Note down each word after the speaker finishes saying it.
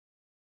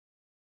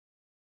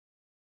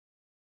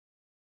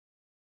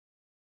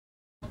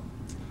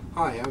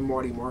Hi, I'm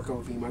Marty Marco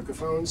of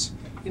eMicrophones.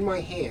 In my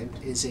hand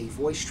is a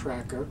voice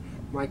tracker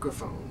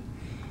microphone.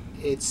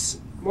 It's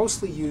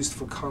mostly used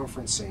for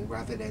conferencing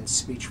rather than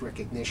speech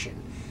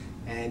recognition,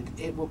 and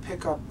it will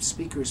pick up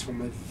speakers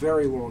from a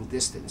very long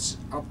distance,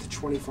 up to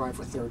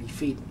 25 or 30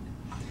 feet.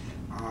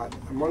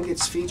 Among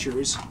its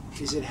features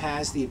is it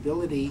has the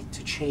ability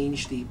to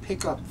change the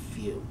pickup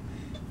view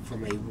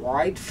from a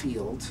wide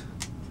field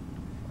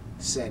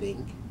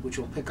setting, which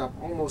will pick up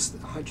almost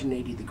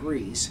 180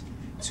 degrees,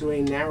 to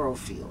a narrow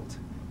field.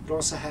 It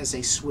also has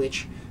a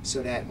switch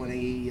so that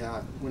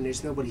when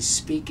there's nobody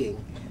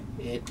speaking,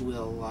 it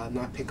will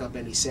not pick up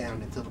any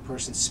sound until the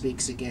person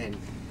speaks again,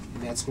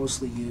 and that's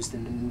mostly used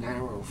in a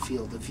narrow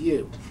field of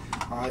view.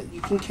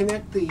 You can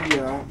connect the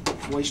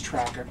voice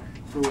tracker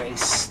through a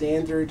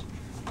standard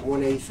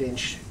 1/8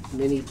 inch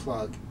mini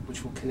plug,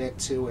 which will connect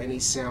to any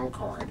sound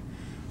card,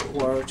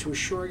 or to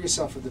assure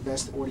yourself of the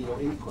best audio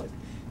input,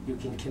 you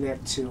can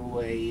connect to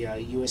a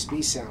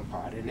USB sound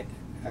pod, and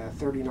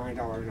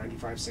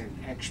 $39.95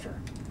 extra.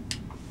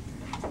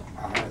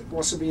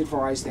 Also be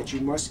advised that you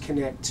must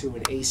connect to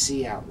an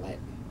AC outlet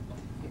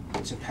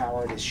to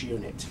power this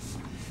unit.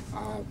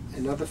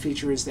 Another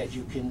feature is that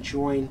you can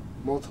join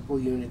multiple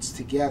units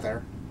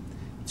together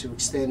to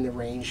extend the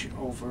range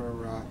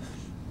over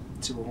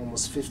to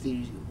almost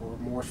 50 or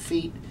more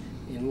feet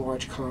in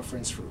large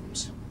conference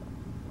rooms.